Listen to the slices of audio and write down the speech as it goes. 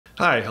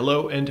Hi,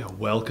 hello, and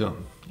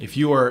welcome. If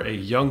you are a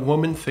young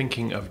woman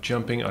thinking of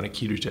jumping on a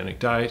ketogenic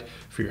diet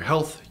for your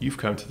health, you've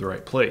come to the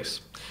right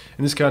place.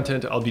 In this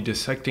content, I'll be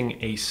dissecting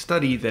a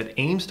study that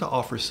aims to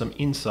offer some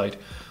insight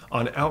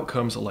on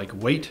outcomes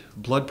like weight,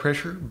 blood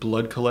pressure,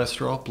 blood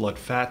cholesterol, blood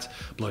fats,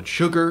 blood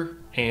sugar,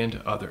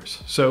 and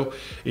others. So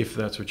if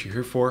that's what you're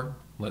here for,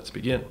 let's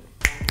begin.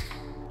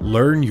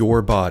 Learn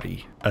Your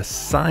Body, a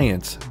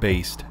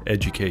science-based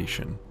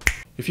education.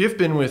 If you've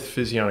been with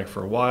Physionic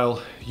for a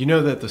while, you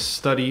know that the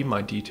study,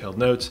 my detailed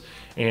notes,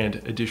 and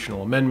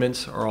additional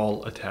amendments are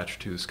all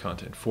attached to this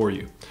content for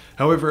you.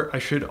 However, I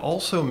should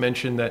also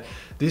mention that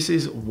this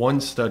is one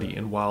study,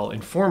 and while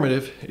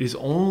informative, it is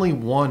only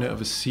one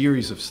of a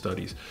series of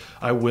studies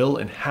I will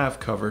and have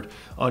covered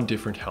on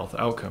different health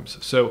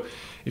outcomes. So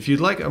if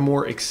you'd like a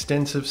more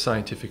extensive,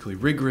 scientifically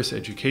rigorous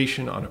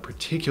education on a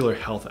particular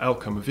health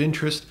outcome of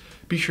interest,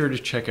 be sure to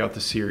check out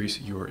the series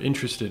you are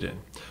interested in.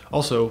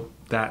 Also,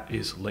 that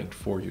is linked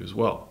for you as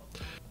well.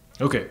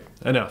 Okay,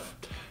 enough.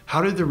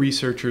 How did the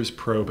researchers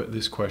probe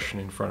this question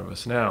in front of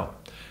us now?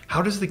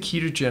 How does the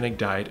ketogenic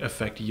diet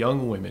affect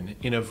young women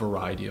in a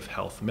variety of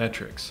health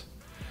metrics?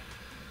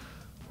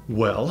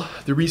 Well,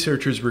 the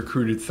researchers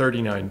recruited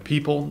 39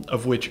 people,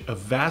 of which a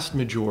vast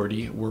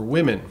majority were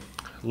women.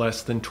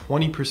 Less than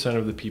 20%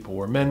 of the people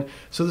were men,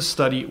 so the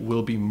study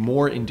will be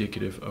more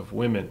indicative of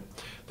women.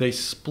 They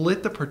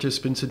split the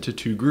participants into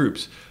two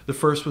groups. The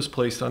first was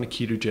placed on a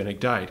ketogenic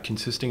diet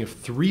consisting of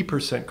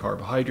 3%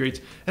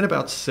 carbohydrates and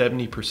about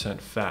 70%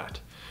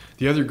 fat.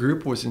 The other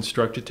group was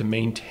instructed to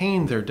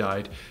maintain their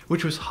diet,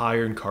 which was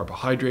higher in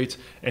carbohydrates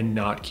and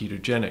not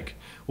ketogenic.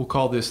 We'll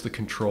call this the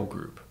control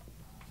group.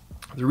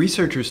 The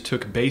researchers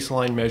took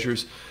baseline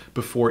measures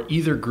before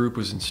either group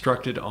was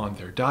instructed on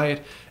their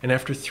diet, and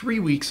after 3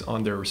 weeks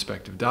on their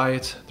respective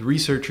diets, the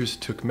researchers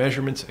took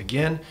measurements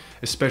again,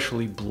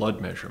 especially blood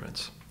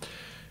measurements.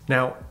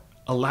 Now,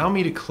 allow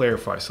me to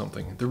clarify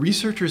something. The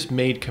researchers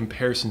made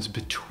comparisons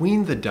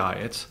between the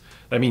diets,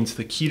 that means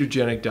the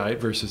ketogenic diet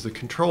versus the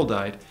control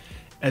diet,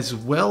 as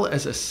well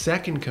as a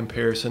second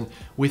comparison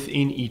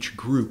within each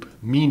group,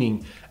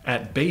 meaning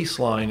at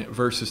baseline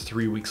versus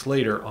 3 weeks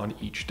later on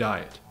each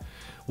diet.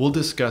 We'll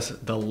discuss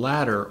the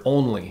latter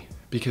only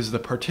because the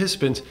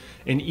participants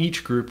in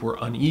each group were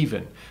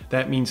uneven.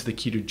 That means the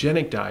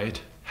ketogenic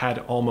diet had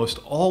almost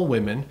all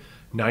women,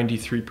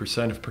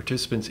 93% of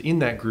participants in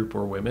that group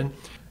were women,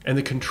 and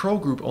the control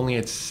group only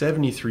had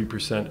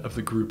 73% of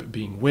the group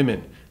being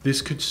women.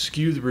 This could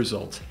skew the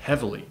results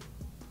heavily.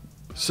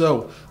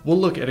 So we'll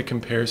look at a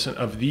comparison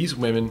of these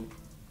women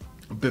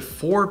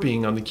before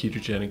being on the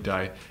ketogenic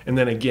diet and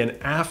then again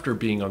after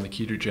being on the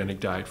ketogenic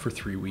diet for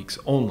 3 weeks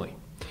only.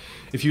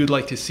 If you would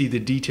like to see the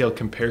detailed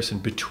comparison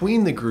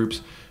between the groups,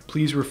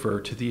 please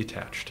refer to the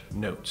attached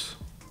notes.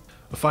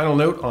 A final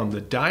note on the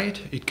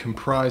diet: it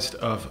comprised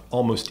of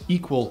almost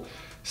equal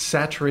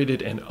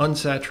saturated and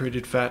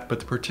unsaturated fat, but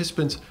the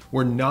participants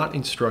were not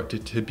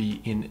instructed to be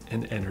in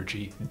an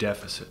energy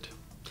deficit.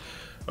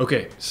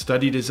 Okay,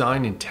 study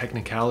design and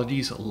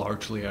technicalities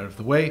largely out of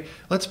the way.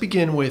 Let's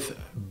begin with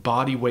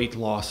body weight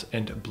loss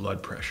and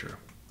blood pressure.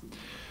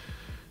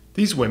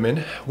 These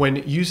women,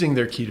 when using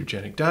their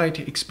ketogenic diet,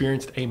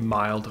 experienced a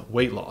mild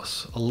weight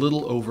loss, a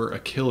little over 1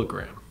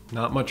 kilogram.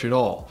 Not much at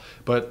all,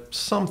 but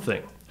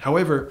something.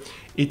 However,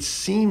 it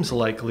seems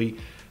likely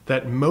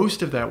that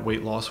most of that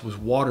weight loss was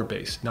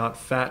water-based, not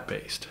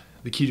fat-based.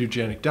 The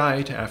ketogenic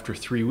diet, after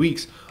 3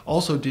 weeks,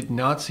 also did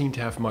not seem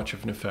to have much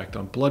of an effect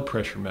on blood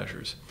pressure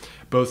measures.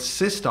 Both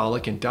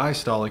systolic and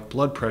diastolic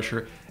blood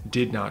pressure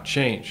did not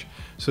change.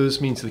 So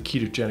this means the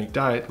ketogenic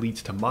diet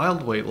leads to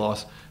mild weight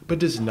loss, but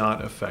does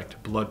not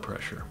affect blood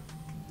pressure.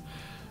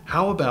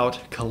 How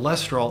about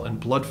cholesterol and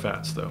blood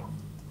fats, though?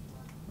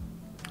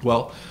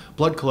 Well,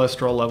 blood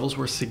cholesterol levels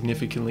were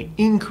significantly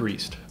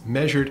increased,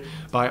 measured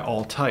by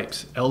all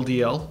types: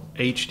 LDL,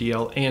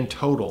 HDL, and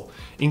total,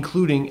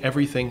 including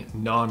everything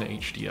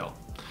non-HDL.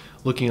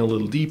 Looking a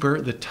little deeper,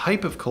 the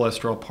type of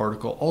cholesterol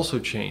particle also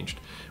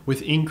changed,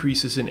 with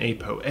increases in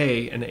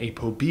ApoA and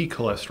ApoB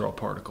cholesterol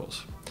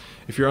particles.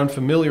 If you're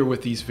unfamiliar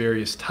with these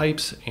various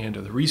types and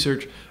the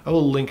research, I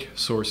will link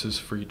sources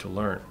for you to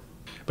learn.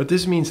 But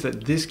this means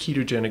that this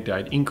ketogenic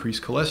diet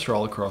increased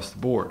cholesterol across the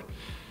board.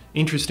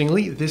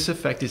 Interestingly, this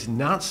effect is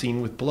not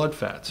seen with blood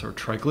fats or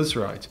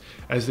triglycerides,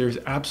 as there's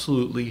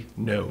absolutely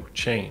no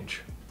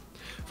change.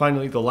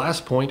 Finally, the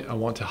last point I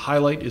want to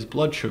highlight is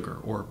blood sugar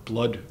or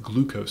blood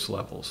glucose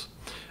levels.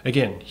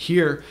 Again,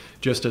 here,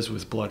 just as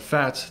with blood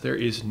fats, there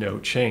is no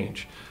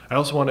change. I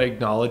also want to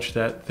acknowledge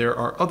that there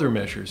are other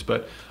measures,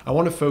 but I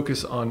want to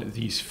focus on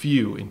these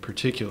few in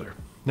particular.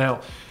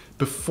 Now,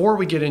 before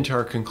we get into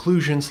our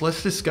conclusions,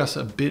 let's discuss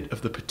a bit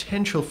of the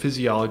potential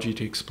physiology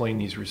to explain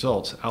these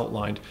results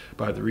outlined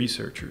by the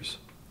researchers.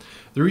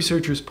 The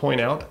researchers point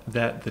out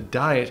that the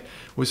diet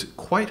was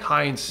quite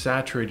high in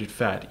saturated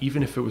fat,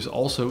 even if it was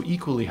also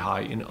equally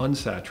high in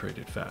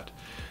unsaturated fat.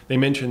 They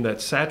mentioned that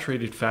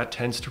saturated fat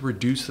tends to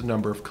reduce the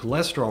number of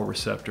cholesterol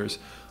receptors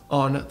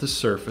on the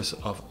surface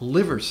of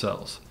liver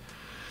cells.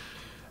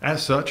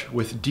 As such,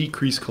 with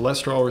decreased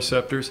cholesterol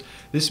receptors,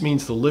 this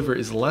means the liver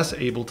is less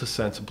able to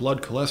sense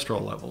blood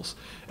cholesterol levels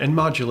and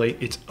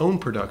modulate its own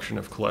production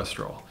of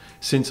cholesterol,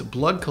 since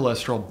blood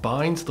cholesterol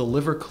binds the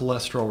liver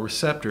cholesterol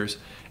receptors,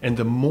 and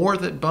the more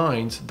that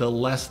binds, the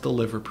less the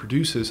liver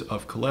produces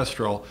of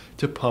cholesterol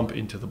to pump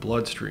into the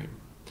bloodstream.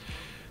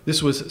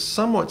 This was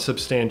somewhat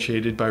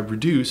substantiated by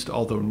reduced,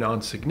 although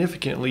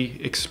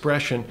non-significantly,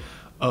 expression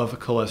of a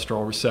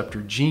cholesterol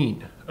receptor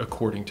gene,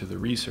 according to the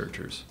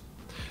researchers.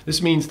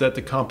 This means that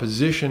the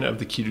composition of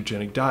the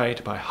ketogenic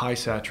diet by high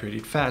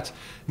saturated fats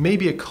may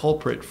be a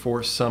culprit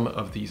for some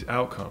of these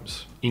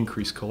outcomes,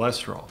 increased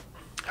cholesterol.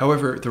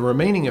 However, the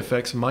remaining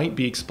effects might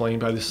be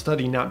explained by the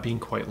study not being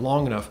quite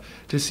long enough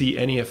to see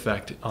any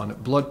effect on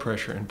blood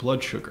pressure and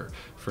blood sugar,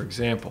 for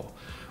example.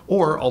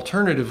 Or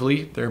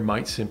alternatively, there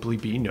might simply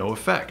be no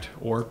effect,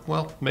 or,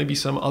 well, maybe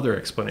some other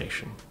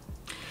explanation.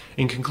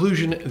 In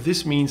conclusion,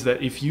 this means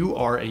that if you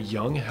are a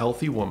young,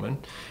 healthy woman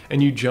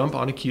and you jump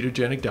on a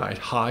ketogenic diet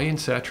high in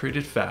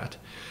saturated fat,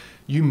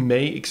 you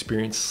may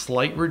experience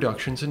slight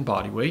reductions in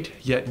body weight,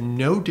 yet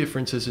no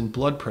differences in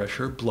blood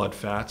pressure, blood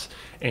fats,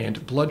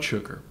 and blood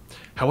sugar.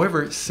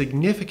 However,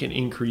 significant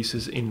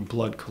increases in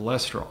blood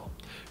cholesterol.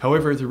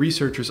 However, the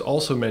researchers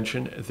also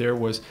mentioned there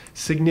was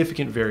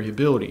significant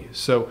variability,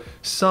 so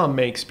some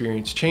may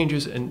experience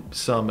changes and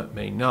some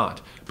may not,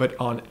 but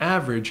on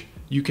average,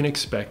 you can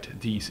expect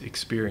these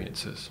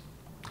experiences.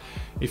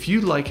 If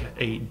you'd like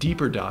a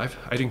deeper dive,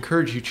 I'd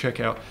encourage you to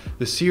check out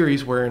the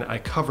series wherein I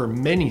cover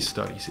many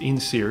studies in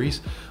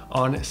series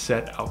on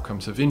set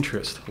outcomes of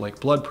interest,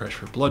 like blood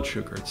pressure, blood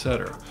sugar,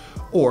 etc.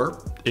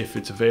 Or, if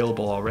it's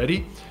available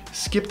already,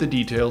 skip the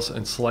details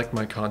and select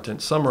my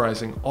content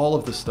summarizing all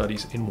of the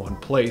studies in one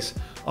place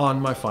on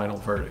my final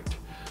verdict.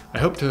 I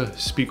hope to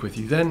speak with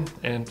you then,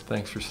 and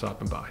thanks for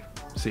stopping by.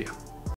 See ya.